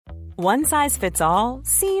One size fits all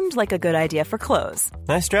seemed like a good idea for clothes.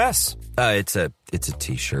 Nice dress. It's a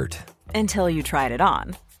t-shirt. Until you tried it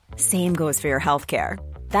on. Same goes for your healthcare.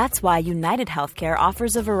 That's why United Healthcare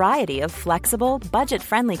offers a variety of flexible,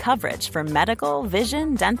 budget-friendly coverage for medical,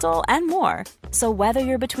 vision, dental, and more. So whether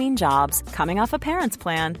you're between jobs, coming off a parent's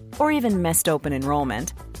plan, or even missed open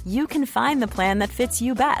enrollment, you can find the plan that fits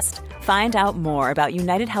you best. Find out more about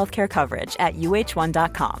United Healthcare coverage at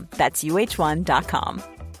uh1.com. That's uh1.com.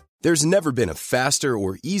 There's never been a faster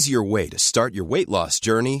or easier way to start your weight loss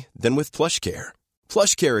journey than with PlushCare.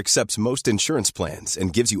 PlushCare accepts most insurance plans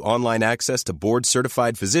and gives you online access to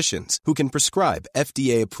board-certified physicians who can prescribe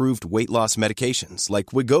FDA-approved weight loss medications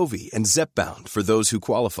like Wegovy and Zepbound for those who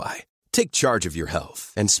qualify. Take charge of your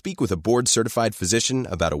health and speak with a board-certified physician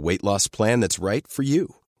about a weight loss plan that's right for you.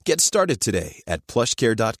 Get started today at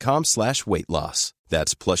plushcare.com/weightloss.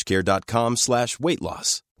 That's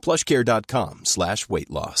plushcare.com/weightloss.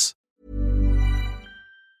 plushcare.com/weightloss.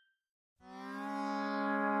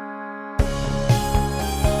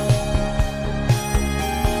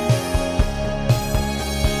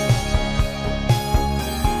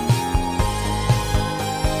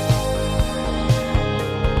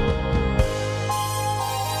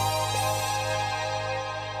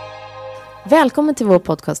 Välkommen till vår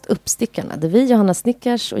podcast Uppstickarna, där vi, Johanna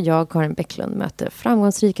Snickers och jag, Karin Bäcklund, möter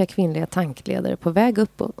framgångsrika kvinnliga tankledare på väg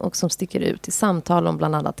upp och som sticker ut i samtal om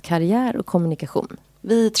bland annat karriär och kommunikation.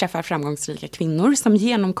 Vi träffar framgångsrika kvinnor som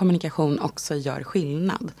genom kommunikation också gör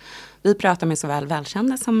skillnad. Vi pratar med såväl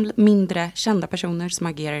välkända som mindre kända personer som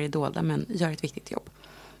agerar i dolda men gör ett viktigt jobb.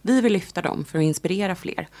 Vi vill lyfta dem för att inspirera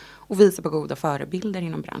fler och visa på goda förebilder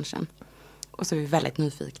inom branschen. Och så är vi väldigt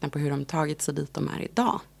nyfikna på hur de tagit sig dit de är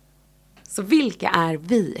idag. Så vilka är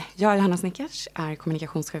vi? Jag, Johanna Snickers, är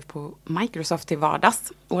kommunikationschef på Microsoft till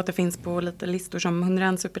vardags. Återfinns på lite listor som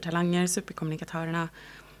 101 supertalanger, superkommunikatörerna.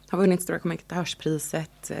 Har vunnit Stora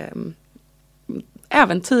kommunikatörspriset,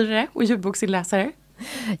 äventyrare och ljudboksinläsare.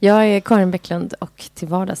 Jag är Karin Bäcklund och till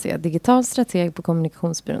vardags är jag digital strateg på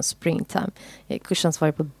kommunikationsbyrån Springtime. Jag är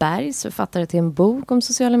kursansvarig på Bergs, författare till en bok om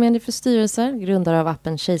sociala medier för styrelser, grundare av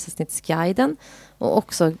appen Kejsarsnittsguiden och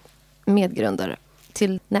också medgrundare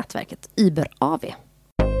till nätverket Iber AV.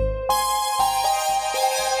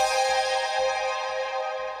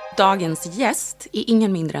 Dagens gäst är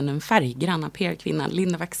ingen mindre än den färggranna PR-kvinnan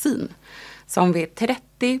Linda Waxin, som vid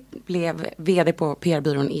 30 blev vd på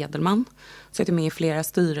PR-byrån Edelman, sitter med i flera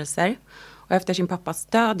styrelser och efter sin pappas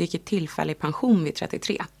död gick i tillfällig pension vid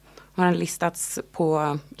 33. Har han listats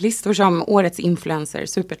på listor som årets influencer,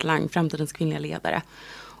 supertalang, framtidens kvinnliga ledare.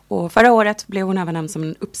 Och förra året blev hon även nämnd som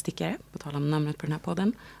en uppstickare, på tal om namnet på den här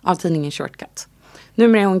podden, av tidningen Shortcut.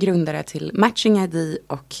 Numera är hon grundare till Matching ID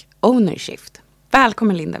och Ownershift.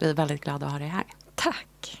 Välkommen Linda, vi är väldigt glada att ha dig här.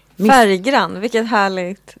 Tack. Färggrann, vilket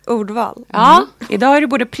härligt ordval. Ja, idag är du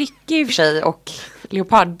både prickig i och för sig och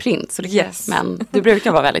leopardprint, så det yes. Men du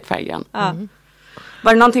brukar vara väldigt färggrann.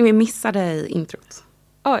 Var det någonting vi missade i introt?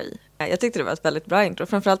 Oj, jag tyckte det var ett väldigt bra intro.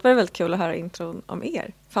 Framförallt var det väldigt kul att höra intron om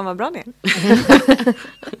er. Fan vad bra ni är.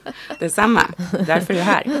 Detsamma, därför är jag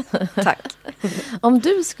här. Tack. Om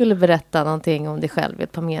du skulle berätta någonting om dig själv i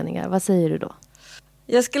ett par meningar, vad säger du då?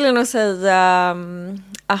 Jag skulle nog säga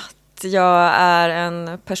att jag är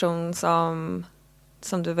en person som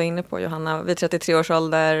du var inne på Johanna, vid 33 års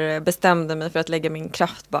ålder bestämde mig för att lägga min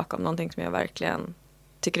kraft bakom någonting som jag verkligen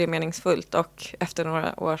tycker är meningsfullt och efter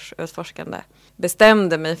några års utforskande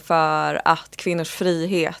bestämde mig för att kvinnors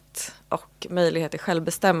frihet och möjlighet till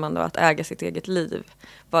självbestämmande och att äga sitt eget liv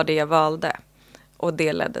var det jag valde. Och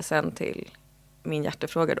det ledde sen till min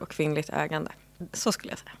hjärtefråga då, kvinnligt ägande. Så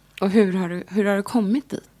skulle jag säga. Och hur har du kommit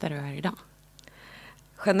dit där du är idag?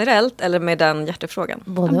 Generellt eller med den hjärtefrågan?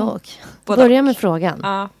 Både och. Börja med frågan.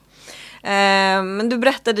 Ja. Men du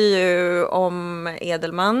berättade ju om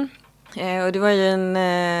Edelman. Och det var ju en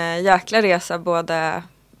jäkla resa, både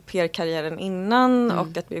PR-karriären innan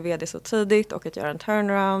och att bli vd så tidigt och att göra en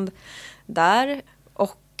turnaround där.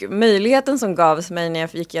 Och möjligheten som gavs mig när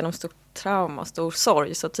jag gick igenom stort trauma och stor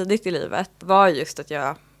sorg så tidigt i livet var just att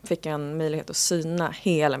jag fick en möjlighet att syna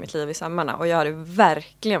hela mitt liv i sömmarna. Och jag hade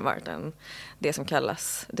verkligen varit det som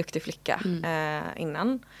kallas duktig flicka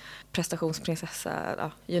innan.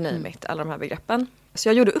 Prestationsprinsessa, you name it, alla de här begreppen. Så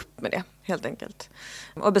jag gjorde upp med det helt enkelt.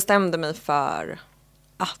 Och bestämde mig för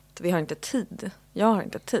att jag har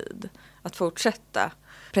inte tid att fortsätta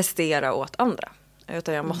prestera åt andra.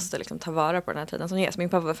 Utan jag måste liksom ta vara på den här tiden som ges. Min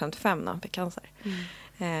pappa var 55 när han fick cancer.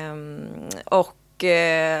 Och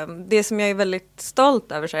det som jag är väldigt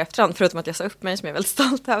stolt över så här efterhand, förutom att jag sa upp mig som jag är väldigt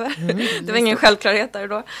stolt över, det var ingen självklarhet där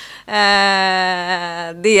då,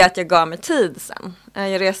 det är att jag gav mig tid sen.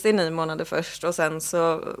 Jag reste i 9 månader först och sen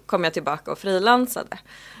så kom jag tillbaka och frilansade.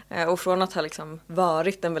 Och från att ha liksom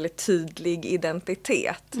varit en väldigt tydlig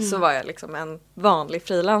identitet så var jag liksom en vanlig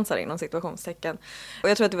frilansare inom situationstecken. Och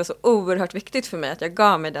jag tror att det var så oerhört viktigt för mig att jag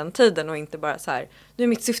gav mig den tiden och inte bara så här, nu är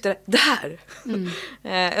mitt syfte det här.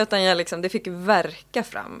 Utan jag liksom, det fick verka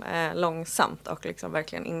fram långsamt och liksom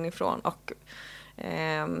verkligen inifrån. Och, det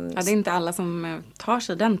är inte alla som tar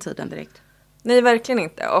sig den tiden direkt. Nej, verkligen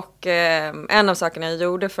inte. Och en av sakerna jag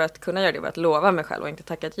gjorde för att kunna göra det var att lova mig själv och inte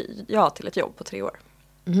tacka ja till ett jobb på 3 år.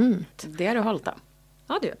 Det har du hållit då?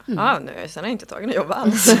 Ja, det gör jag. Ja, nu, sen har jag inte tagit något jobb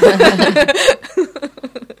alls.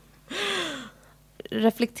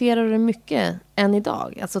 Reflekterar du mycket än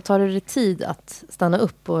idag? Alltså tar du dig tid att stanna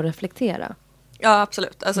upp och reflektera? Ja,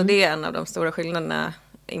 absolut. Alltså det är en av de stora skillnaderna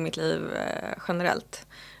i mitt liv generellt.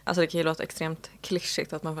 Alltså det kan ju låta extremt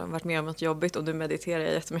klyschigt att man har varit med om något jobbigt och du mediterar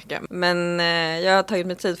jättemycket. Men jag har tagit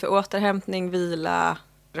mig tid för återhämtning, vila,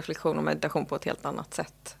 reflektion och meditation på ett helt annat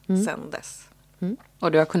sätt sen dess.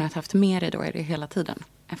 Och du har kunnat haft med dig då är det hela tiden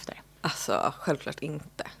efter? Alltså självklart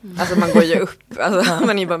inte. Alltså man går ju upp, alltså, man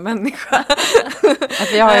är ju bara människa.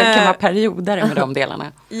 Att vi kan vara perioder med de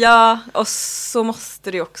delarna. Ja, och så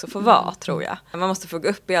måste det också få vara tror jag. Man måste få gå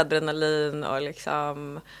upp i adrenalin och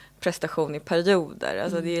liksom prestation i perioder.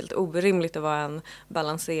 Alltså det är helt orimligt att vara en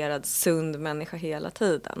balanserad, sund människa hela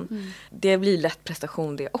tiden. Det blir lätt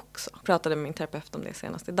prestation det också. Jag pratade med min terapeut om det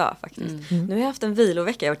senast idag faktiskt. Nu har jag haft en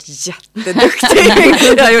vilovecka, jag har varit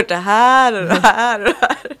jätteduktig. Jag har gjort det här och det här och det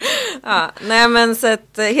här. Ja, nej men så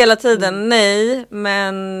att hela tiden nej,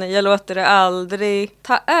 men jag låter det aldrig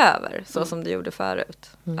ta över så som det gjorde förut.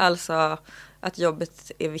 Alltså att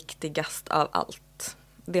jobbet är viktigast av allt.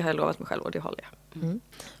 Det har jag lovat mig själv och det håller jag.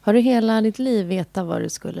 Har du hela ditt liv vetat vad du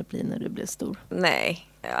skulle bli när du blev stor? Nej,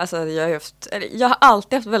 alltså jag har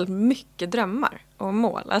alltid haft väldigt mycket drömmar och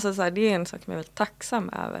mål. Alltså så här, det är en sak som jag är väldigt tacksam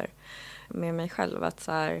över med mig själv. Att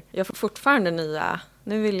så här, jag får fortfarande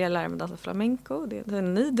nu vill jag lära mig dansa flamenco, det är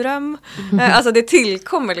en ny dröm. Alltså det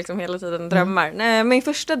tillkommer liksom hela tiden drömmar. Nej, min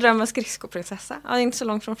första dröm var skridskoprinsessa. Ja, inte så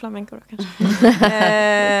långt från flamenco då kanske.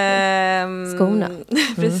 Skorna.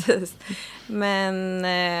 Precis. Men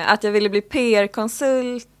att jag ville bli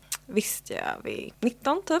PR-konsult visste jag vid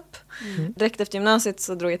 19 typ. Direkt efter gymnasiet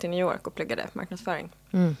så drog jag till New York och pluggade marknadsföring.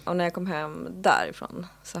 Och när jag kom hem därifrån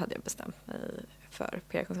så hade jag bestämt mig för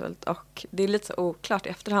PR-konsult. Och det är lite så oklart i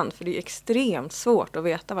efterhand för det är extremt svårt att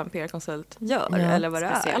veta vad en PR-konsult gör eller vad det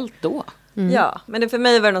är. Speciellt då. Ja, men för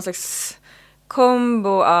mig var det någon slags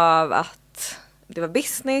kombo av att det var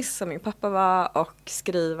business som min pappa var och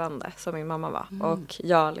skrivande som min mamma var. Och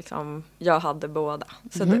jag hade båda.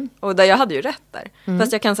 Så och där jag hade ju rätt där.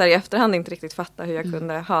 Fast jag kan så här i efterhand inte riktigt fatta hur jag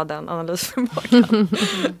kunde ha den analysförmågan.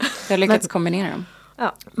 Du har lyckats kombinera dem.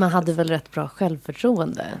 Ja. Man hade väl rätt bra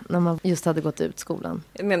självförtroende när man just hade gått ut skolan?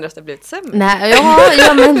 Menar du att det blivit sämre? Nej,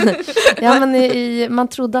 men man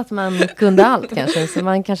trodde att man kunde allt kanske. Så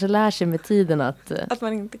man kanske lär sig med tiden att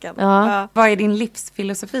man inte kan. Ja. Vad är din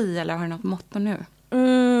livsfilosofi eller har du något motto nu?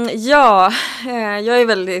 Jag är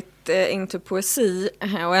väldigt into poesi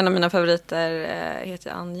och en av mina favoriter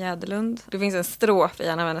heter Ann Jäderlund. Det finns en strof i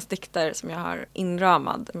en av hennes dikter som jag har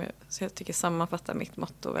inramad. Så jag tycker sammanfattar mitt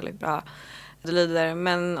motto väldigt bra. Det lyder,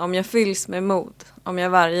 men om jag fylls med mod, om jag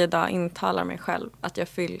varje dag intalar mig själv att jag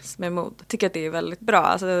fylls med mod. Jag tycker att det är väldigt bra.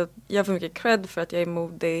 Alltså, jag får mycket cred för att jag är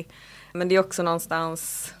modig. Men det är också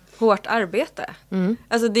någonstans hårt arbete.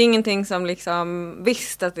 Alltså det är ingenting som liksom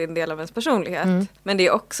visst att det är en del av ens personlighet. Men det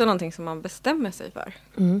är också någonting som man bestämmer sig för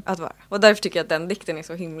att vara. Och därför tycker jag att den dikten är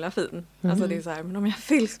så himla fin. Alltså det är så här, men om jag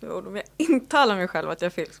fylls med mod, om jag intalar mig själv att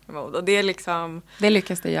jag fylls med mod. Och det är liksom... Det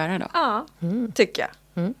lyckas du göra då? Ja, tycker jag.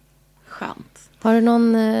 Skönt. Har du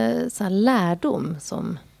någon så här lärdom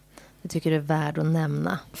som du tycker är värd att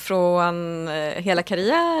nämna? Från hela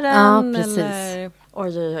karriären? Ja, precis. Eller...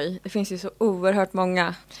 Oj. Det finns ju så oerhört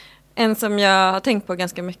många. En som jag har tänkt på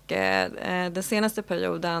ganska mycket den senaste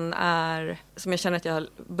perioden är, som jag känner att jag har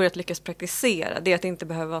börjat lyckas praktisera, det är att det inte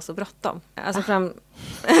behöver vara så bråttom. Alltså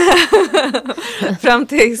fram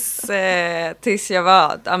tills jag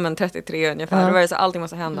var 33 ungefär, då var det så allting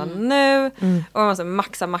måste hända nu och man måste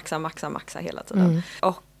maxa hela tiden.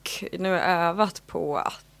 Och nu har jag övat på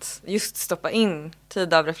att just stoppa in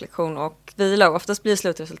tid av reflektion och vila och oftast blir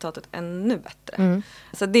slutresultatet ännu bättre.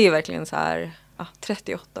 Så det är verkligen så här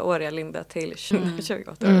 38-åriga Linda till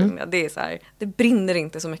 28-åriga Linda. Det är så här, det brinner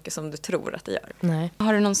inte så mycket som du tror att det gör. Nej.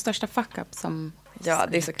 Har du någon största fuck-up som Ja,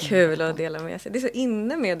 det är så kul att dela med sig. Det är så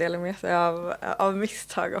inne med att dela med sig av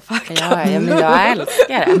misstag och fakta. Ja, men jag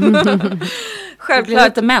älskar det. Självklart. Det blir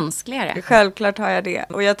lite mänskligare. Självklart har jag det.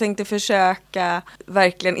 Och jag tänkte försöka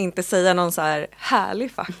verkligen inte säga någon så här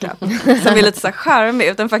härlig fuck up som är lite så här charmig,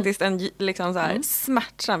 utan faktiskt en liksom så här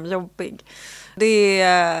smärtsam, jobbig. Det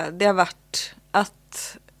har varit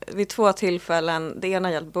att vid 2 tillfällen, det ena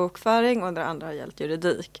har gällt bokföring och det andra har gällt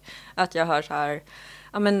juridik, att jag hör så här: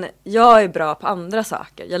 ja, men jag är bra på andra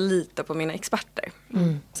saker. Jag litar på mina experter.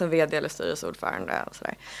 Som vd eller styrelseordförande och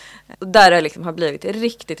sådär. Och där det liksom har blivit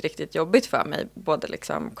riktigt, riktigt jobbigt för mig. Både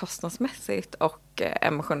liksom kostnadsmässigt och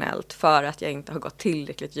emotionellt. För att jag inte har gått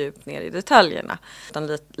tillräckligt djupt ner i detaljerna.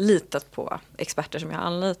 Utan litat på experter som jag har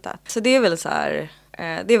anlitat. Så det är väl så här,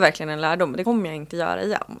 det är verkligen en lärdom. Det kommer jag inte göra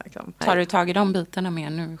igen. Liksom. Tar du tag i de bitarna mer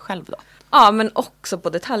nu själv då? Ja, men också på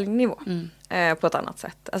detaljnivå. På ett annat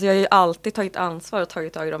sätt. Alltså jag har ju alltid tagit ansvar och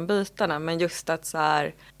tagit tag i de bitarna. Men just att så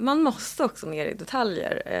här, man måste också ner i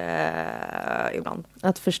detaljer ibland.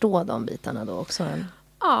 Att förstå de bitarna då också?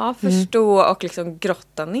 Ja, förstå och liksom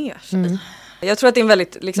grotta ner sig. Jag tror att det är en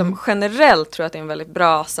väldigt, liksom, generellt tror jag att det är en väldigt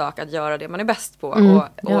bra sak att göra det man är bäst på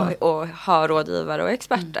och ha rådgivare och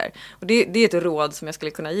experter. Och det är ett råd som jag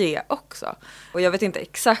skulle kunna ge också. Och jag vet inte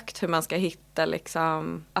exakt hur man ska hitta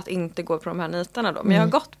liksom, att inte gå på de här nitarna då. Men jag har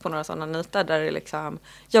gått på några sådana nitar där det liksom,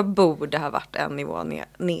 jag borde ha varit en nivå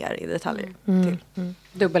ner i detaljer till.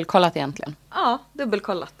 Dubbelkollat egentligen? Ja,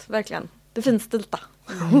 dubbelkollat, verkligen. Det finstilta.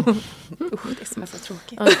 Usch, det som är så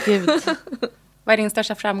tråkigt. Gud. Vad är din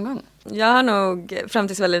största framgång? Jag har nog fram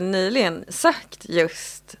tills väldigt nyligen sagt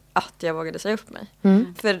just att jag vågade säga upp mig.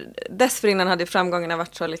 För dessförinnan hade framgångarna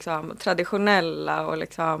varit så liksom traditionella och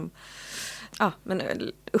liksom, ja, men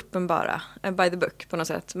uppenbara, by the book på något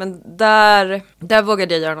sätt. Men där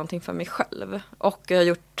vågade jag göra någonting för mig själv. Och jag har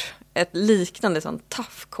gjort ett liknande sån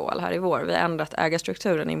tough call här i vår. Vi har ändrat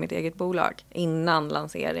ägarstrukturen i mitt eget bolag innan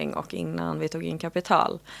lansering och innan vi tog in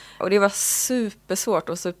kapital. Och det var supersvårt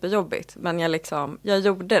och superjobbigt, men jag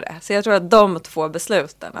gjorde det. Så jag tror att de 2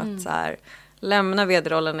 besluten, att så här, lämna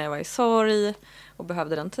vd-rollen när jag var i sorg och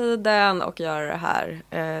behövde den tiden och göra det här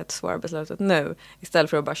svåra beslutet nu istället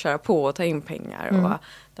för att bara köra på och ta in pengar och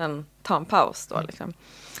ta en paus då liksom.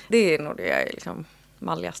 Det är nog det jag är liksom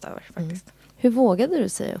malligast över faktiskt. Hur vågade du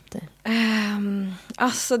säga upp dig?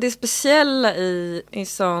 Alltså det speciella i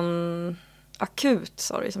sån akut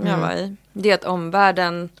sorg som jag var i, det är att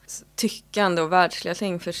omvärldens tyckande och världsliga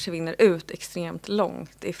ting försvinner ut extremt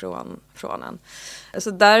långt ifrån en.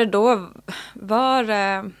 Alltså där då var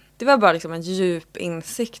det var bara liksom en djup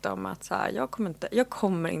insikt om att så här, jag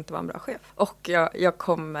kommer inte vara en bra chef. Och jag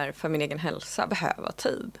kommer för min egen hälsa behöva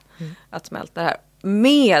tid att smälta det här.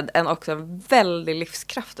 Med också en väldig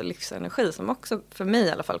livskraft och livsenergi som också för mig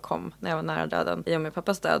i alla fall kom när jag var nära döden i och med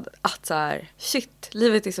pappas död. Att så här, shit,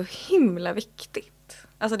 livet är så himla viktigt.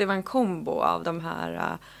 Alltså det var en kombo av de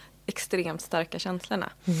här extremt starka känslorna.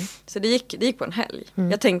 Så det gick på en helg.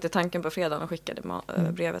 Jag tänkte tanken på fredagen och skickade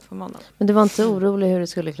brevet på måndagen. Men du var inte orolig hur du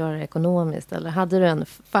skulle klara det ekonomiskt? Eller hade du en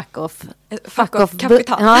fuck-off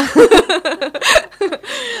kapital? Ja.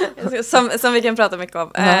 som vi kan prata mycket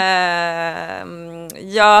om.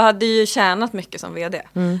 Jag hade ju tjänat mycket som vd.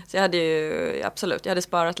 Så jag hade ju, absolut, jag hade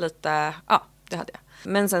sparat lite. Ja, det hade jag.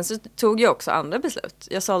 Men sen så tog jag också andra beslut.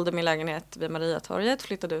 Jag sålde min lägenhet vid Mariatorget,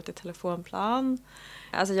 flyttade ut i Telefonplan.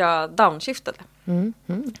 Alltså jag downshiftade.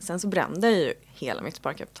 Sen så brände jag ju hela mitt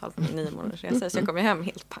sparkapital på min 9 månaders resa. Så jag kom ju hem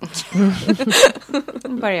helt pank.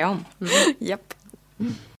 Börja om. Japp.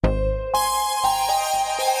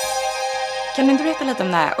 Kan du inte berätta lite om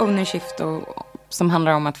det här ownership som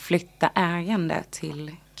handlar om att flytta ägande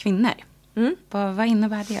till kvinnor? Vad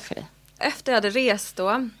innebär det för dig? Efter jag hade rest då,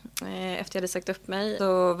 efter jag hade sagt upp mig,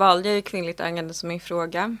 så valde jag ju kvinnligt ägande som min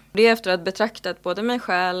fråga. Det är efter att ha betraktat både mig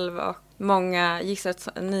själv och många, gissar att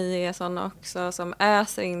ni är sådana också, som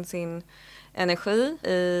öser in sin energi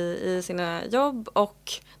i sina jobb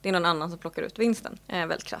och det är någon annan som plockar ut vinsten.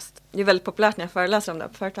 Väldigt krasst. Det är väldigt populärt när jag föreläser om det här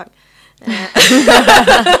på företag.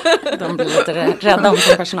 De blir lite rädda om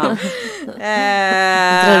sin personal.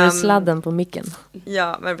 Drar du sladden på micken?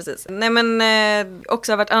 Ja, men precis. Nej, men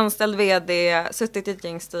också har varit anställd vd, suttit i ett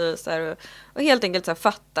gäng styrelser och helt enkelt så här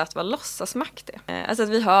fattat vad låtsasmakt är. Alltså att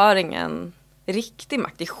vi har ingen riktig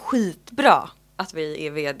makt. Det är skitbra att vi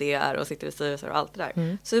är vd och sitter i styrelser och allt det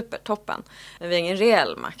där. Super, toppen. Men vi har ingen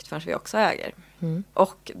reell makt förrän vi också äger.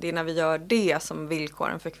 Och det är när vi gör det som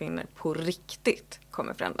villkoren för kvinnor på riktigt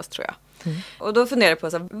kommer förändras, tror jag. Och då funderar jag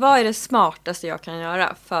på så här, vad är det smartaste jag kan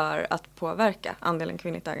göra för att påverka andelen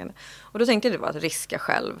kvinnligt ägande? Och då tänkte jag det var att riska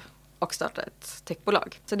själv och starta ett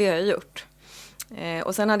techbolag. Så det har jag gjort.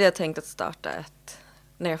 Och sen hade jag tänkt att starta ett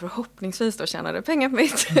när jag förhoppningsvis då tjänade pengar på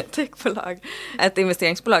mitt techbolag. Ett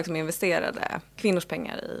investeringsbolag som investerade kvinnors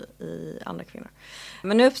pengar i andra kvinnor.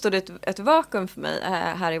 Men nu uppstod ett vakuum för mig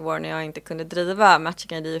här i vår när jag inte kunde driva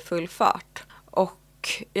Matching ID i full fart.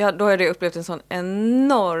 Och då har jag upplevt en sån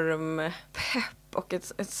enorm pepp och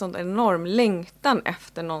ett sånt enorm längtan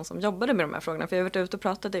efter någon som jobbade med de här frågorna. För jag har varit ute och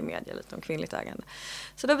pratat i media lite om kvinnligt ägande.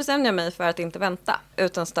 Så då bestämde jag mig för att inte vänta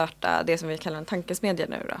utan starta det som vi kallar en tankesmedja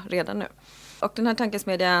nu då, redan nu. Och den här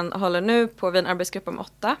tankesmedjan håller nu på vid en arbetsgrupp om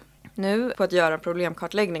 8 nu på att göra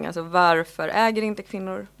problemkartläggning. Alltså varför äger inte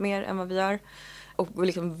kvinnor mer än vad vi gör? Och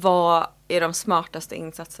liksom, vad är de smartaste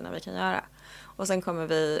insatserna vi kan göra? Och sen kommer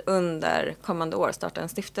vi under kommande år starta en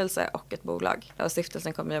stiftelse och ett bolag. Och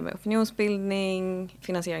stiftelsen kommer göra med opinionsbildning,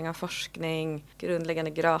 finansiering av forskning,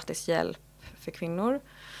 grundläggande gratis hjälp för kvinnor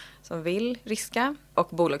som vill riska. Och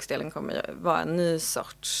bolagsdelen kommer vara en ny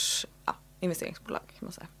sorts investeringsbolag kan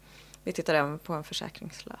man säga. Vi tittar även på en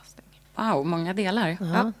försäkringslösning. Wow, många delar.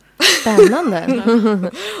 Ja.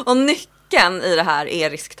 Spännande. Och nyckeln i det här är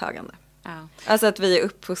risktagande. Ja. Alltså att vi är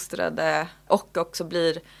uppfostrade och också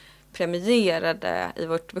blir premierade i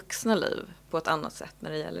vårt vuxna liv på ett annat sätt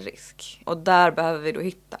när det gäller risk. Och där behöver vi då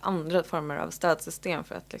hitta andra former av stödsystem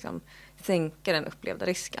för att liksom sänka den upplevda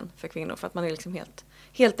risken för kvinnor. För att man är liksom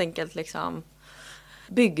helt enkelt liksom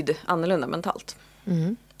byggd annorlunda mentalt.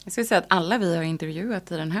 Mm. Jag skulle säga att alla vi har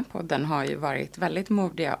intervjuat i den här podden har ju varit väldigt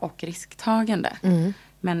modiga och risktagande. Mm.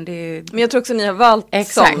 Men jag tror också ni har valt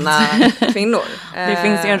sådana kvinnor. Det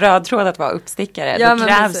finns ju en röd tråd att vara uppstickare. Ja, det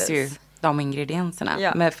krävs ju de ingredienserna.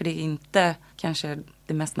 Ja. Men för det är inte kanske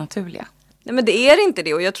det mest naturliga. Nej, men det är inte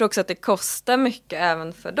det. Och jag tror också att det kostar mycket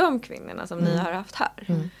även för de kvinnorna som ni har haft här.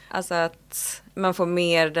 Mm. Alltså att man får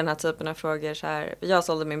mer den här typen av frågor. Så här, jag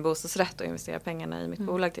sålde min bostadsrätt och investerade pengarna i mitt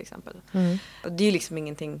bolag till exempel. Mm. Och det är ju liksom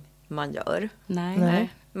ingenting man gör. Nej.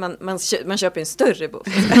 Man köper en större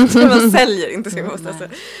bostadsrätt. Man säljer inte sin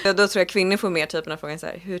bostadsrätt. Då tror jag kvinnor får mer typen av frågor. Så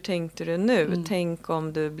här, hur tänkte du nu? Mm. Tänk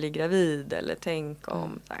om du blir gravid. Eller tänk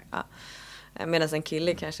om... Så här, medan en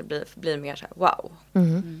kille kanske blir mer så här, wow. Mm.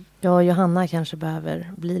 Mm. Ja, Johanna kanske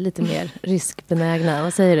behöver bli lite mer riskbenägna.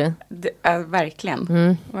 Vad säger du? Verkligen.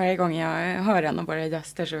 Mm. Varje gång jag hör en av våra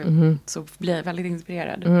gäster så blir jag väldigt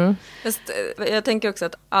inspirerad. Mm. Just, jag tänker också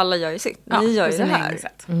att alla gör ju sitt. Ni gör ju det här.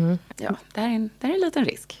 Mm. Ja, det här är en liten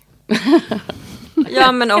risk.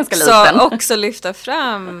 Ja, men också lyfta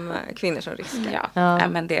fram kvinnor som riskar. Ja,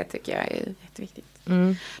 men det tycker jag är jätteviktigt.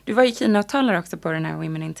 Mm. Du var ju keynote-talare också på den här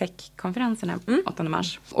Women in Tech-konferensen 8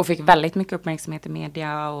 mars. Och fick väldigt mycket uppmärksamhet i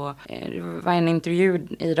media. Och det var en intervju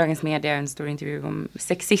i Dagens Media, en stor intervju om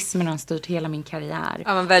sexismen har styrt hela min karriär.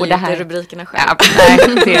 Ja, man väljer inte rubrikerna själv. Ja,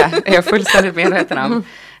 nej, det är jag fullständigt medveten om.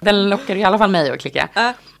 Den lockar i alla fall mig att klicka.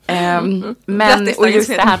 Men och just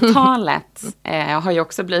det här talet har ju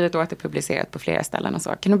också blivit återpublicerat på flera ställen och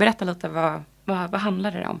så. Kan du berätta lite vad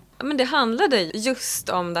handlade det om? Men det handlade just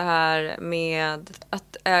om det här med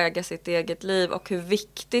att äga sitt eget liv och hur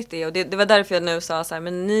viktigt det är. Och det var därför jag nu sa så här,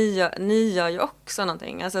 men ni gör ju också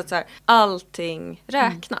någonting. Alltså att så här, allting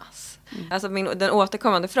räknas. Mm. Alltså den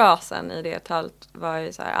återkommande frasen i det talet var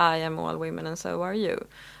ju så här, I am all women and so are you.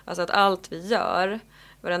 Alltså att allt vi gör,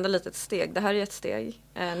 varenda litet steg, det här är ett steg.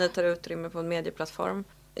 Ni tar utrymme på en medieplattform.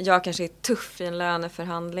 Jag kanske är tuff i en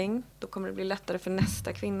löneförhandling. Då kommer det bli lättare för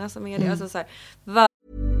nästa kvinna som är det. Alltså så här,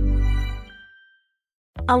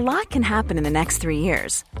 A lot can happen in the next 3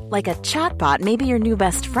 years. Like a chatbot may be your new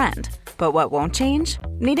best friend. But what won't change?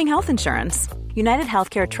 Needing health insurance. United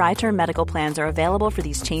Healthcare Tri-Term Medical Plans are available for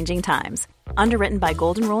these changing times. Underwritten by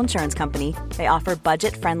Golden Rule Insurance Company, they offer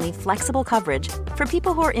budget-friendly, flexible coverage for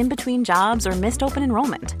people who are in between jobs or missed open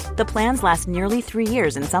enrollment. The plans last nearly 3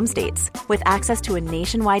 years in some states, with access to a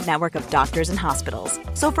nationwide network of doctors and hospitals.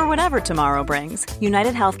 So for whatever tomorrow brings,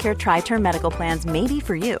 United Healthcare Tri-Term Medical Plans may be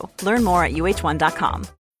for you. Learn more at uh1.com.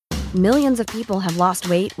 Millions of people have lost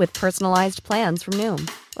weight with personalized plans from Noom.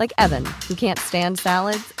 Like Evan, who can't stand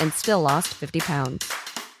salads and still lost 50 pounds.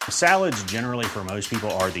 Salads generally for most people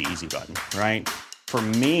are the easy button, right? For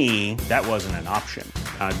me, that wasn't an option.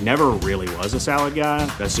 I never really was a salad guy.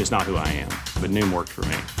 That's just not who I am. But Noom worked for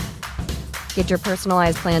me. Get your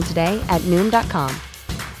personalized plan today at Noom.com.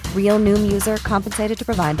 Real Noom user compensated to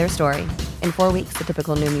provide their story. In 4 weeks, the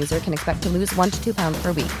typical Noom user can expect to lose 1 to 2 pounds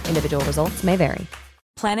per week. Individual results may vary.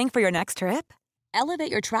 Planning for your next trip?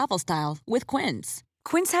 Elevate your travel style with Quince.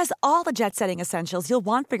 Quince has all the jet-setting essentials you'll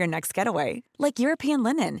want for your next getaway, like European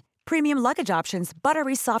linen, premium luggage options,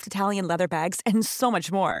 buttery soft Italian leather bags, and so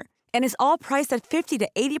much more. And is all priced at 50 to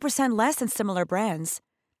 80% less than similar brands.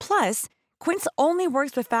 Plus, Quince only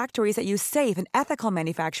works with factories that use safe and ethical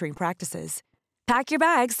manufacturing practices. Pack your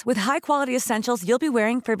bags with high-quality essentials you'll be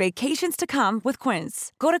wearing for vacations to come with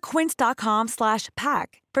Quince. Go to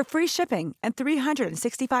quince.com/pack for free shipping and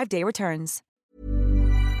 365-day returns.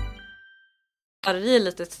 Varje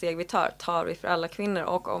litet steg vi tar vi för alla kvinnor.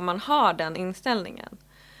 Och om man har den inställningen,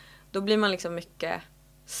 då blir man liksom mycket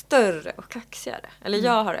större och kaxigare. Eller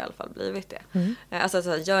jag har i alla fall blivit det.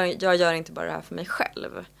 Alltså jag gör inte bara det här för mig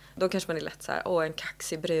själv. Då kanske man är lätt så här, en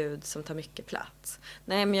kaxig brud som tar mycket plats.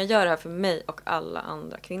 Nej, men jag gör det här för mig och alla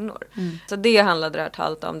andra kvinnor. Så det handlade det här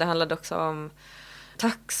talet om. Det handlade också om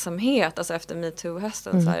tacksamhet, alltså efter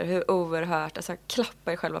MeToo-hösten, så här, hur oerhört, alltså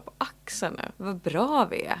klappa er själva på axeln nu. Vad bra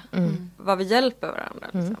vi är. Vad vi hjälper varandra.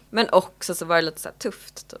 Liksom. Men också så var det lite så här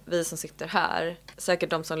tufft. Vi som sitter här, säkert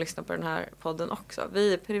de som lyssnar på den här podden också.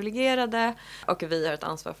 Vi är privilegierade och vi har ett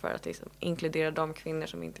ansvar för att liksom inkludera de kvinnor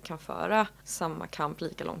som inte kan föra samma kamp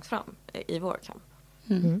lika långt fram i vår kamp.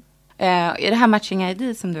 I det här Matching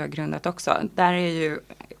ID som du har grundat också, där är ju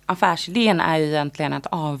affärsidén är ju egentligen att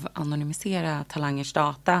avanonymisera talangers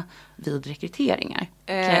data vid rekryteringar.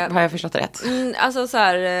 Har jag förstått det rätt? Alltså så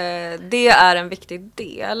här, det är en viktig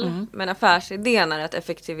del, men affärsidén är att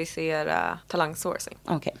effektivisera talangsourcing.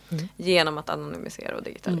 Genom att anonymisera och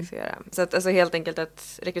digitalisera. Så att, alltså helt enkelt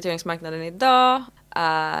att rekryteringsmarknaden idag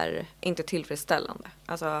är inte tillfredsställande.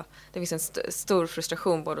 Alltså det finns en stor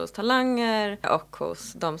frustration både hos talanger och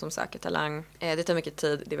hos de som söker talang. Det tar mycket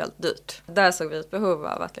tid, det är väldigt dyrt. Där såg vi ett behov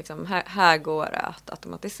av att liksom, här går det att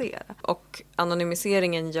automatisera. Och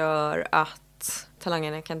anonymiseringen gör att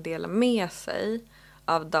talangerna kan dela med sig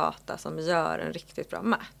av data som gör en riktigt bra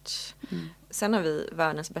match. Sen har vi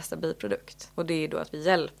världens bästa biprodukt. Och det är då att vi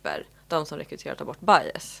hjälper de som rekryterar att ta bort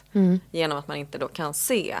bias. Genom att man inte då kan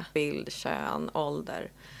se bild, kön,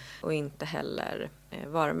 ålder och inte heller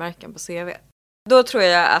varumärken på CV. Då tror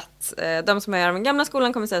jag att de som är i den gamla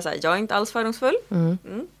skolan kommer säga så här: jag är inte alls fördomsfull.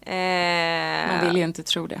 Man vill ju inte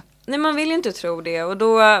tro det. Nej, man vill ju inte tro det.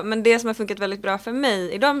 Men det som har funkat väldigt bra för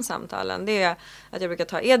mig i de samtalen, det är att jag brukar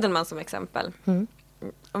ta Edelman som exempel.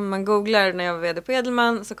 Om man googlar när jag var vd på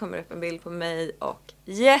Edelman så kommer det upp en bild på mig och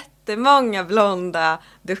jättemånga blonda,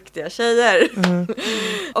 duktiga tjejer.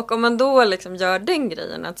 Och om man då liksom gör den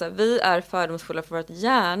grejen att så här, vi är fördomsfulla för att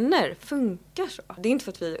hjärnor funkar så. Det är inte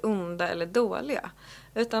för att vi är onda eller dåliga,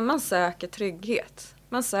 utan man söker trygghet.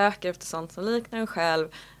 Man söker efter sånt som liknar en själv.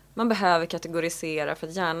 Man behöver kategorisera för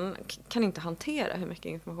att hjärnan kan inte hantera hur mycket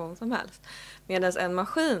information som helst. Medan en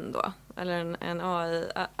maskin då, eller en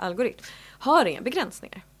AI-algoritm, har inga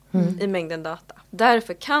begränsningar i mängden data.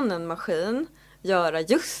 Därför kan en maskin göra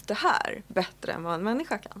just det här bättre än vad en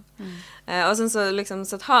människa kan. Och sen så, liksom,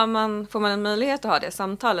 så att får man en möjlighet att ha det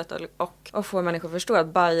samtalet och få människor att förstå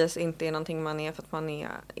att bias inte är någonting man är för att man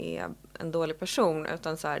är en dålig person,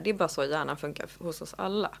 utan så här, det är bara så hjärnan funkar hos oss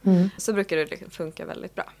alla. Så brukar det liksom funka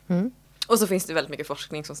väldigt bra. Och så finns det väldigt mycket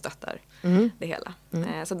forskning som stöttar det hela.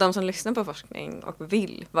 Så de som lyssnar på forskning och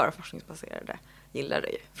vill vara forskningsbaserade gillar det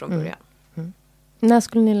ju från början. När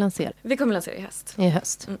skulle ni lansera? Vi kommer lansera i höst. I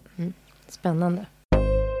höst. Spännande.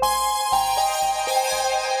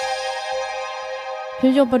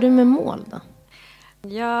 Hur jobbar du med mål då?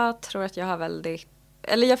 Jag tror att jag har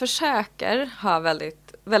jag försöker ha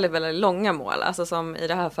väldigt, väldigt, väldigt långa mål. Alltså som i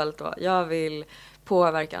det här fallet då, jag vill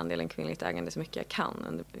påverka andelen kvinnligt ägande så mycket jag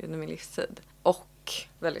kan under min livstid. Och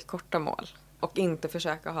väldigt korta mål. Och inte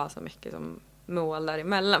försöka ha så mycket som mål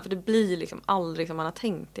däremellan. För det blir liksom aldrig som man har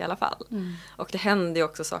tänkt i alla fall. Och det händer ju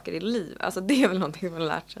också saker i livet. Alltså det är väl någonting som man har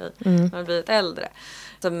lärt sig när man har blivit äldre.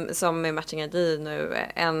 Som med Matching ID nu.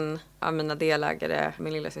 En av mina delägare,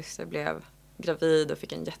 min lilla syster, blev gravid och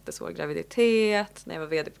fick en jättesvår graviditet. När jag var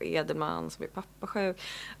vd på Edelman så blev pappa sjuk.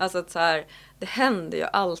 Alltså att så här, det händer ju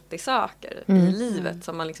alltid saker i livet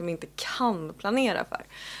som man liksom inte kan planera för.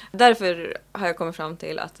 Därför har jag kommit fram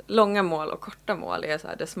till att långa mål och korta mål är så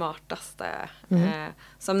här det smartaste.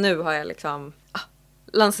 Som nu har jag liksom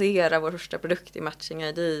lansera vår första produkt i Matching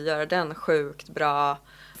ID, göra den sjukt bra.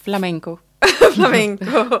 Flamenco,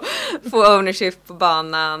 få ownership på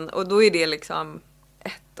banan, och då är det liksom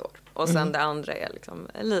 1 år. Och sen det andra är liksom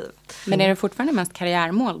liv. Men är det fortfarande mest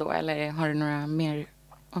karriärmål då? Eller har du några mer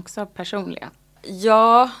också personliga?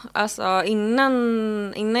 Ja, alltså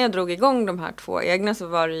innan jag drog igång de här 2 egna så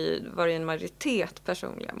var det en majoritet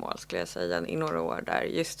personliga mål skulle jag säga i några år där.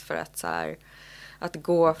 Just för att så här, att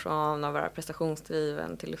gå från att vara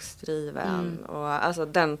prestationsdriven till lustdriven. Och alltså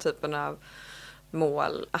den typen av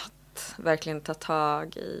mål. Att verkligen ta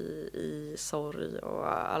tag i sorg och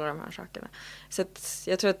alla de här sakerna. Så att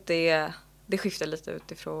jag tror att det skiftar lite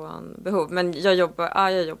utifrån behov. Men jag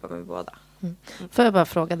jobbar med båda. Får jag bara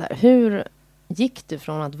fråga där. Hur gick du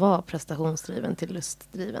från att vara prestationsdriven till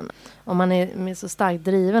lustdriven? Om man är så starkt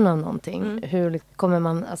driven av någonting, hur kommer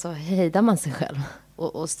man, alltså hejdar man sig själv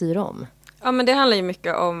och styr om? Ja, men det handlar ju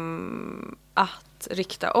mycket om att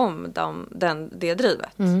rikta om det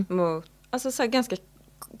drivet mot, alltså så här,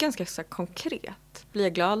 ganska så här konkret. Blir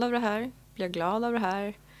jag glad av det här? Blir jag glad av det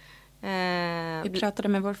här? Vi pratade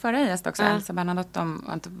med vår förra gäst också, Elsa Bernadotte, om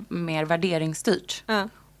att mer värderingsstyrt.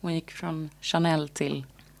 Hon gick från Chanel till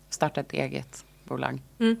att starta ett eget bolag.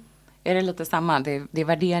 Är det lite samma? Det är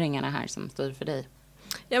värderingarna här som styr för dig?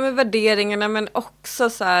 Ja, men värderingarna, men också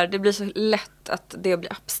så här, det blir så lätt att det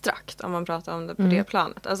blir abstrakt om man pratar om det på det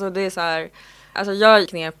planet. Alltså det är så här, alltså jag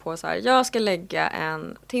gick ner på så här, jag ska lägga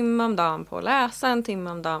 1 timme om dagen på att läsa, 1 timme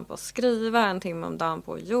om dagen på att skriva, 1 timme om dagen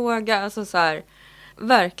på yoga. Alltså så här,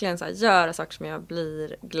 verkligen så här, göra saker som jag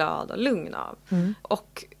blir glad och lugn av.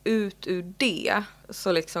 Och ut ur det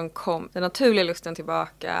så liksom kom den naturliga lusten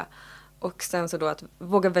tillbaka. Och sen så då att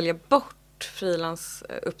våga välja bort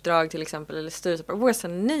frilansuppdrag till exempel, eller styrelseuppdrag. Våga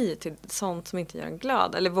säga nej till sånt som inte gör en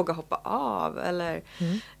glad. Eller våga hoppa av. Eller,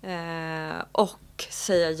 och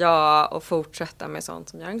säga ja och fortsätta med sånt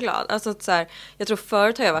som gör en glad. Alltså att så här, jag tror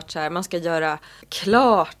förut har jag varit så här, man ska göra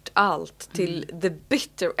klart allt till the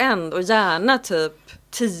bitter end. Och gärna typ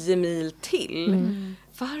 10 mil till.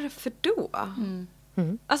 Varför då?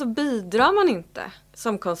 Alltså bidrar man inte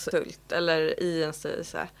som konsult eller i en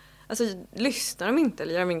styrelse? Alltså lyssnar de inte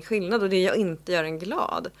eller gör de ingen skillnad och det jag inte gör en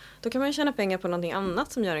glad. Då kan man ju tjäna pengar på någonting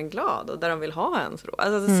annat som gör en glad och där de vill ha en.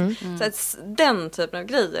 Alltså, så här, den typen av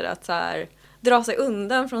grejer, att så här, dra sig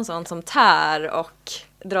undan från sånt som tär och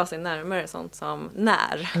dra sig närmare sånt som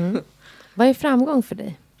när. Vad är framgång för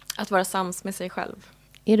dig? Att vara sams med sig själv.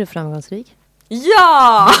 Är du framgångsrik?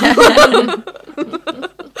 Ja!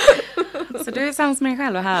 Så du är sams med dig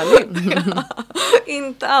själv och härligt.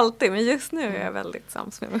 Inte alltid, men just nu är jag väldigt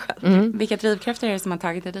sams med mig själv. Vilka drivkrafter är det som har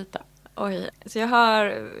tagit dig dit då? Oj, så jag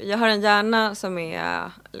har en hjärna som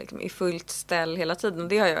är liksom i fullt ställ hela tiden. Och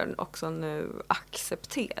det har jag också nu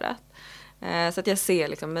accepterat. Så att jag ser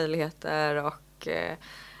liksom möjligheter och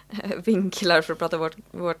vinklar, för att prata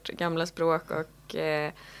vårt gamla språk, och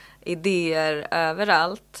idéer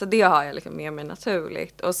överallt. Så det har jag liksom med mig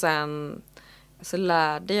naturligt. Och sen så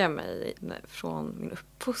lärde jag mig från min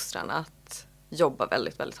uppfostran att jobba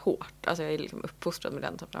väldigt, väldigt hårt. Alltså jag är liksom uppfostrad med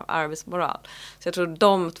den typen av arbetsmoral. Så jag tror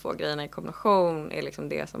de 2 grejerna i kombination är liksom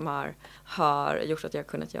det som har gjort att jag har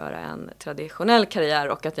kunnat göra en traditionell karriär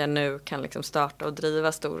och att jag nu kan liksom starta och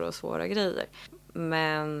driva stora och svåra grejer.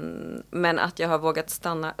 Men att jag har vågat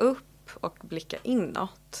stanna upp och blicka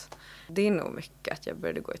inåt. Det är nog mycket att jag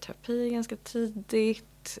började gå i terapi ganska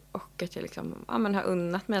tidigt och att jag liksom, har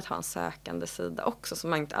unnat mig att ha en sökande sida också som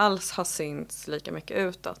man inte alls har synts lika mycket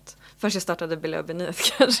utåt. Först jag startade Below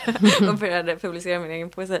Beneath kanske och började publicera min egen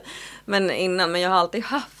poesi. Men jag har alltid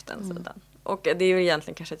haft den sidan. Och det är ju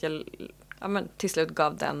egentligen kanske att jag till slut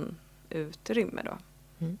gav den utrymme då.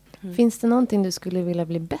 Finns det någonting du skulle vilja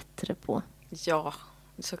bli bättre på? Ja,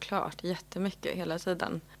 såklart. Jättemycket hela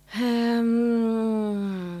tiden.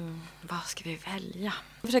 Vad ska vi välja?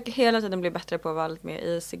 Jag försöker hela tiden bli bättre på att vara lite mer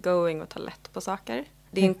easy going och ta lätt på saker.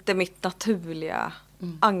 Det är inte mitt naturliga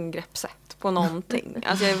angreppssätt på någonting.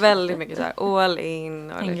 Alltså jag är väldigt mycket så här all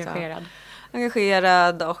in. Och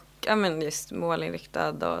engagerad och just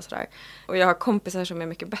målinriktad och sådär. Och jag har kompisar som är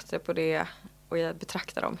mycket bättre på det. Och jag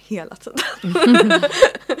betraktar dem hela tiden.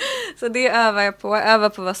 Så det övar jag på. Jag övar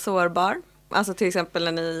på att vara sårbar. Alltså till exempel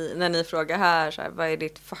när ni frågar här, så här, vad är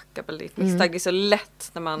ditt fuck up eller ditt misstag? Det är så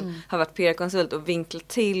lätt när man har varit PR-konsult och vinkla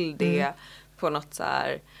till det på något så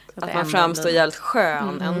här, att man framstår jävligt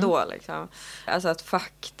skön ändå. Liksom. Alltså att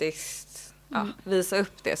faktiskt visa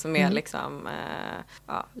upp det som är liksom,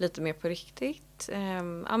 lite mer på riktigt.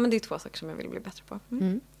 Men det är 2 saker som jag vill bli bättre på.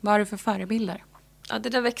 Vad har du för förebilder? Ja, det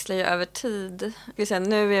där växlar ju över tid.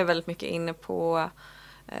 Nu är jag väldigt mycket inne på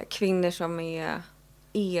kvinnor som är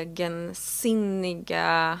egensinniga,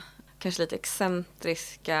 kanske lite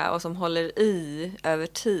excentriska och som håller i över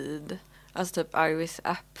tid. Alltså typ Iris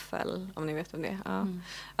Apfel, om ni vet om det är. Ja.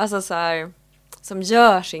 Alltså så här, som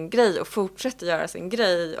gör sin grej och fortsätter göra sin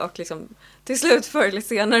grej och liksom till slut förr eller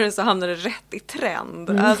senare så hamnar det rätt i trend.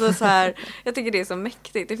 Alltså så här, jag tycker det är så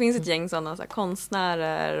mäktigt. Det finns ett gäng sådana så här,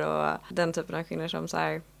 konstnärer och den typen av kvinnor som så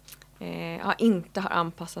här, inte har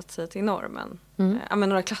anpassat sig till normen.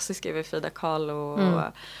 Några klassiska är väl Frida Kahlo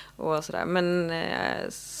och sådär. Men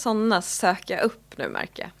sådana söker jag upp nu,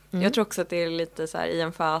 märker jag. Jag tror också att det är lite så här i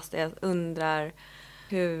en fas där jag undrar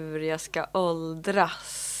hur jag ska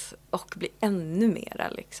åldras och bli ännu mera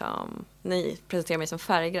liksom, ni presenterar mig som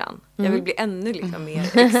färggrann. Jag vill bli ännu liksom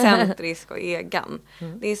mer excentrisk och egen.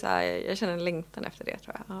 Det är så här, jag känner en längtan efter det,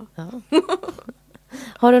 tror jag. Ja.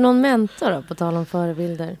 Har du någon mentor då, på tal om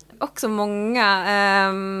förebilder? Också många.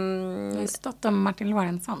 Du har stått om Martin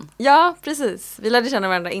Lorentzon. Ja, precis. Vi lärde känna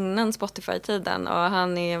varandra innan Spotify-tiden och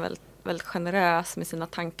han är väldigt, väldigt generös med sina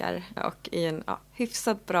tankar och är en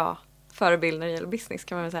hyfsat bra förebild när det gäller business,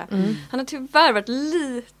 kan man väl säga. Han har tyvärr varit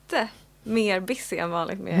lite mer busy än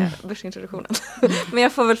vanligt med börsintroduktionen. Men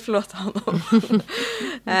jag får väl förlåta honom. Han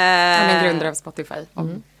är grundare av Spotify,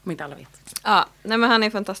 om inte alla vet. Ja, nej, men han är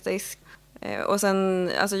fantastisk. Och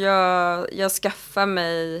sen, alltså jag skaffar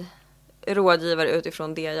mig rådgivare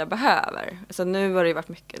utifrån det jag behöver. Så nu har det varit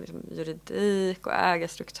mycket liksom, juridik och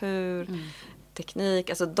ägarstruktur, teknik,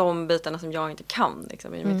 alltså de bitarna som jag inte kan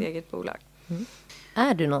liksom, i mitt eget bolag.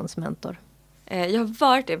 Är du någons mentor? Jag har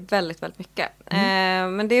varit det väldigt, väldigt mycket.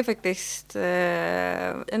 Men det är faktiskt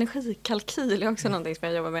energikalkyl är också någonting som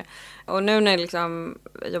jag jobbar med. Och nu när jag liksom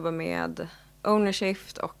jobbar med ownership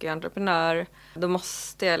och är entreprenör, då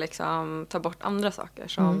måste jag liksom ta bort andra saker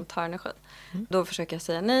som tar energi. Då försöker jag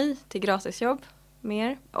säga nej till gratisjobb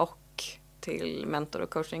mer och till mentor- och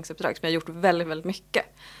coachingsuppdrag som jag har gjort väldigt, väldigt mycket.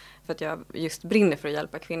 För att jag just brinner för att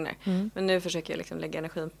hjälpa kvinnor. Men nu försöker jag liksom lägga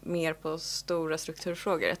energin mer på stora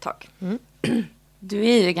strukturfrågor ett tag. Du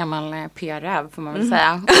är ju gammal PR-räv, får man väl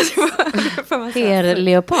säga.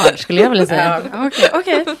 PR-leopard skulle jag vilja säga.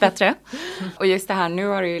 Okej, bättre. Och just det här, nu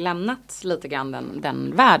har du ju lämnat lite grann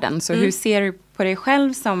den världen. Så hur ser du på dig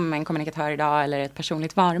själv som en kommunikatör idag eller ett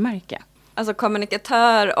personligt varumärke? Alltså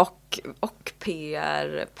kommunikatör och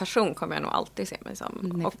PR-person kommer jag nog alltid se mig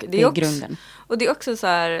som. Och det är också, grunden. Och det är också så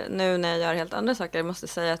här, nu när jag gör helt andra saker, jag måste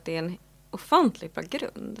säga att det är en ofantligt bra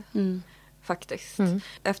grund. Faktiskt.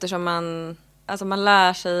 Eftersom man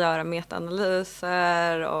lär sig göra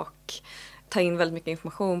metaanalyser och ta in väldigt mycket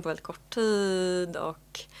information på väldigt kort tid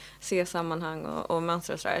och se sammanhang och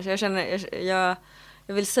mönster och sådär. Så jag känner,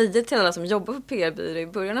 jag vill säga till alla som jobbar på PR-byrå i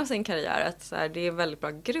början av sin karriär att så här, det är en väldigt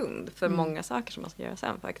bra grund för många saker som man ska göra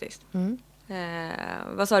sen faktiskt.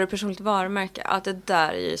 Vad sa du, personligt varumärke? Att det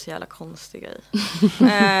där är ju så jävla konstig grej.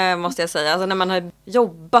 Måste jag säga. Alltså när man har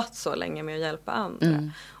jobbat så länge med att hjälpa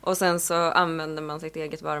andra. Och sen så använder man sitt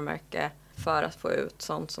eget varumärke för att få ut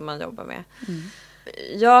sånt som man jobbar med.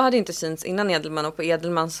 Jag hade inte synts innan Edelman, och på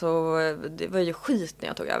Edelman så det var ju skit när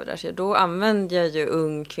jag tog över där. Så då använde jag ju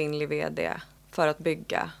ung kvinnlig vd för att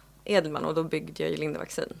bygga Edelman, och då byggde jag ju Linda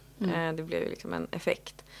Vaccin. Det blev ju liksom en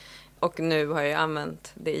effekt. Och nu har jag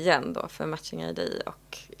använt det igen då för Matching ID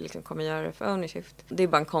och liksom kommer göra det för ownership. Det är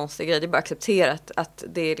bara en konstig grej. Det är bara accepterat att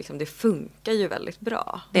det, liksom, det funkar ju väldigt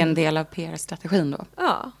bra. Det är en del av PR-strategin då?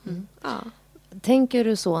 Ja. Tänker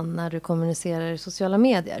du så när du kommunicerar i sociala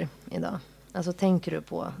medier idag? Alltså tänker du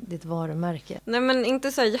på ditt varumärke? Nej, men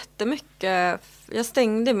inte så jättemycket. Jag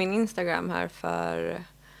stängde min Instagram här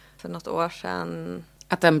för något år sedan.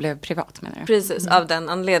 Att den blev privat, menar du? Precis, av den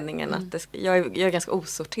anledningen att jag är ganska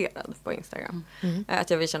osorterad på Instagram. Att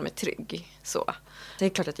jag vill känna mig trygg. Så. Det är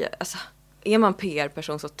klart att är man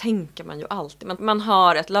PR-person så tänker man ju alltid. Man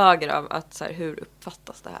har ett lager av att så här, hur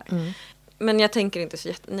uppfattas det här. Men jag tänker inte så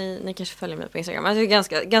ni kanske följer mig på Instagram. Jag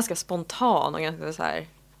är ganska spontan och ganska så här.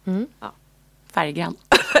 Färggrann.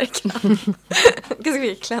 Ganska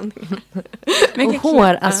mycket klänningar. Och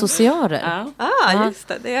håraccessoarer. Just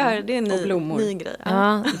det. Det är en ny grej.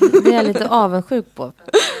 Ja, det är jag lite avundsjuk på.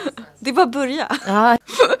 Det är bara att börja. Ja.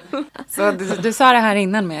 Så du sa det här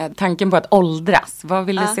innan med tanken på att åldras. Vad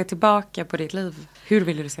vill du se tillbaka på ditt liv? Hur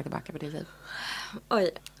vill du se tillbaka på ditt liv?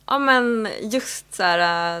 Oj. Ja, men just så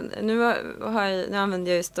här, nu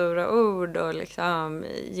använder jag ju stora ord och liksom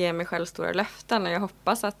ger mig själv stora löften, och jag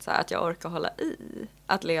hoppas att jag orkar hålla i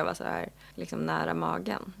att leva så här liksom nära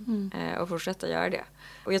magen och fortsätta göra det.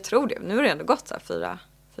 Och jag tror det. Nu har det ändå gått så här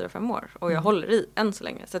 4-5 år och jag håller i än så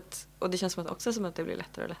länge. Och det känns som att det blir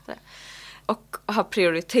lättare och lättare. Och har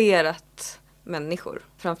prioriterat människor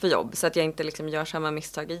framför jobb, så att jag inte liksom gör samma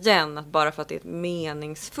misstag igen, att bara för att det är ett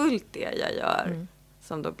meningsfullt det jag gör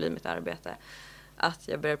som då blir mitt arbete, att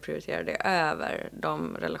jag börjar prioritera det över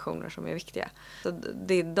de relationer som är viktiga. Så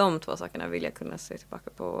det är de 2 sakerna vill jag kunna se tillbaka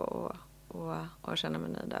på och känna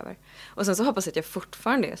mig nöjd över. Och sen så hoppas jag att jag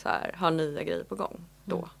fortfarande är så här, har nya grejer på gång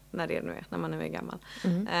då, när man nu är gammal.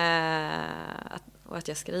 Och att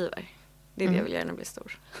jag skriver. Det är det jag vill göra när jag blir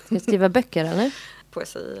stor. Ska du skriva böcker eller?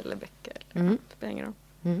 Poesi eller böcker. Eller det spelar ingen roll.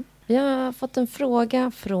 Vi har fått en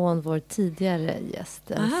fråga från vår tidigare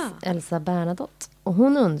gäst, Elsa Bernadotte. Och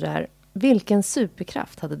hon undrar, vilken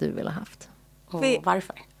superkraft hade du velat haft? Och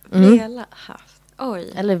varför? Velat haft?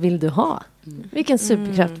 Oj. Eller vill du ha? Vilken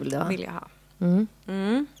superkraft vill du ha? Vill jag ha.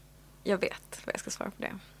 Jag vet vad jag ska svara på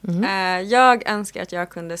det. Jag önskar att jag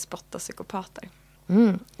kunde spotta psykopater.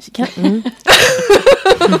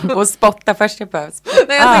 Och spotta först jag behövs.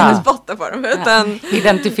 Nej, jag tänkte inte spotta på dem utan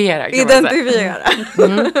identifiera.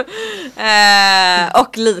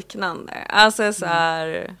 Och liknande. Alltså så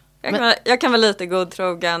här, jag kan vara lite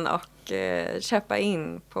godtrogen och köpa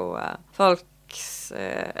in på folks...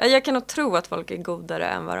 jag kan nog tro att folk är godare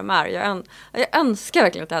än vad de är. Jag önskar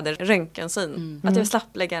verkligen att jag hade röntgensyn. Att jag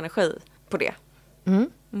slapp lägga energi på det.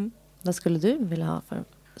 Vad skulle du vilja ha för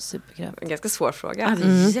superkraft? En ganska svår fråga.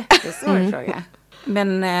 Jättesvår fråga.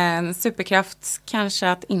 Men superkraft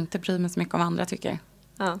kanske att inte bry mig så mycket om andra tycker.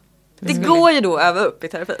 Ja. Det går ju då att öva upp i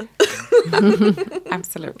terapi.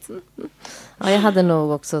 Absolut. Ja, jag hade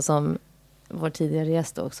nog också som vår tidigare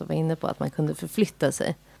gäst också var inne på att man kunde förflytta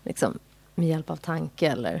sig liksom, med hjälp av tanke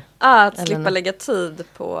eller... Att slippa lägga tid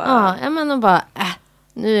på... Ja, men och bara...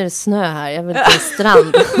 nu är det snö här, jag vill till en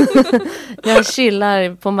strand. Jag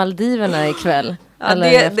chillar på Maldiverna ikväll. Ja,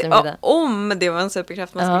 eller om det var en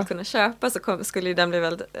superkraft man skulle kunna köpa så skulle den bli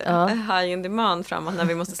väldigt high in demand framåt när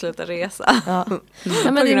vi måste sluta resa. Ja,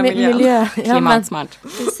 men det är miljö. Klimatsmart.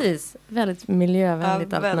 Precis, väldigt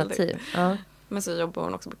miljövänligt alternativ. Ja. Men så jobbar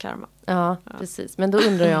hon också på Karma. Ja, precis. Men då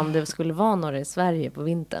undrar jag om det skulle vara några i Sverige på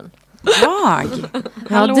vintern. Jag?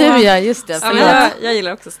 Ja, du just det. Ja, men jag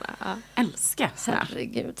gillar också snö. Ja. Älskar snö.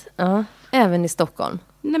 Herregud. Ja, även i Stockholm.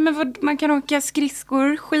 Nej, men man kan åka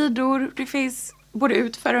skridskor, skidor. Det finns både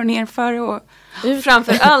utför och nerför. Och...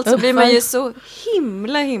 Framför allt så blir man ju så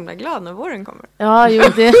himla glad när våren kommer. Ja, jo,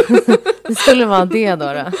 det skulle vara det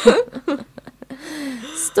då.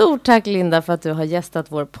 Stort tack Linda för att du har gästat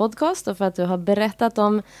vår podcast och för att du har berättat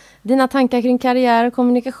om dina tankar kring karriär och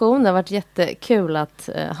kommunikation. Det har varit jättekul att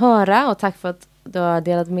höra och tack för att du har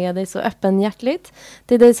delat med dig så öppenhjärtligt.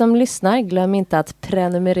 Till dig som lyssnar, glöm inte att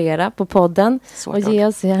prenumerera på podden och ge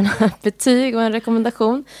oss gärna betyg och en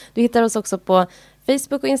rekommendation. Du hittar oss också på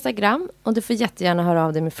Facebook och Instagram och du får jättegärna höra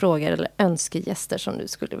av dig med frågor eller önskegäster som du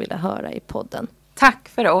skulle vilja höra i podden. Tack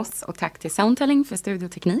för oss och tack till Soundtelling för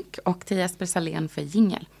studioteknik och till Jesper Salén för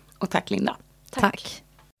jingle. Och tack Linda. Tack.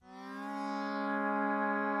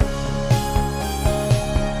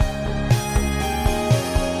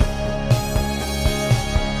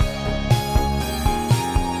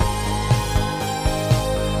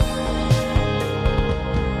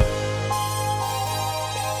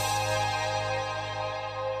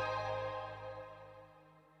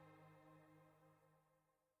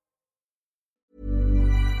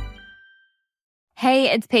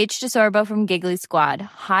 Hey, it's Paige DeSorbo from Giggly Squad.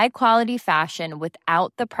 High quality fashion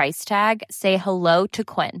without the price tag. Say hello to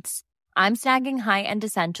Quince. I'm snagging high-end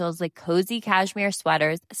essentials like cozy cashmere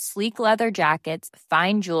sweaters, sleek leather jackets,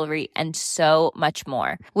 fine jewelry, and so much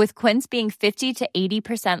more. With Quince being 50 to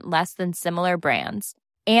 80% less than similar brands.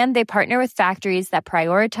 And they partner with factories that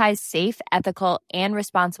prioritize safe, ethical, and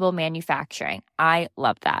responsible manufacturing. I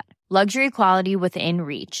love that. Luxury quality within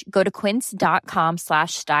reach. Go to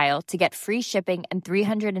quince.com/style to get free shipping and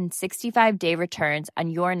 365-day returns on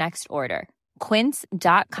your next order.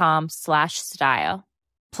 Quince.com/style.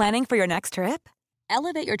 Planning for your next trip?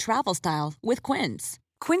 Elevate your travel style with Quince.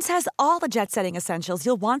 Quince has all the jet-setting essentials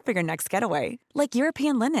you'll want for your next getaway, like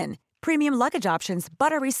European linen, premium luggage options,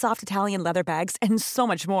 buttery soft Italian leather bags, and so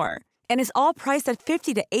much more. And is all priced at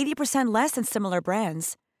 50 to 80% less than similar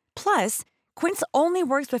brands. Plus, Quince only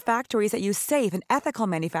works with factories that use safe and ethical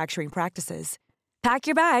manufacturing practices. Pack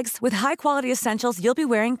your bags with high-quality essentials you'll be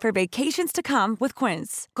wearing for vacations to come with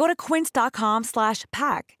Quince. Go to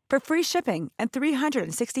quince.com/pack for free shipping and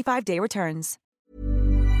 365-day returns.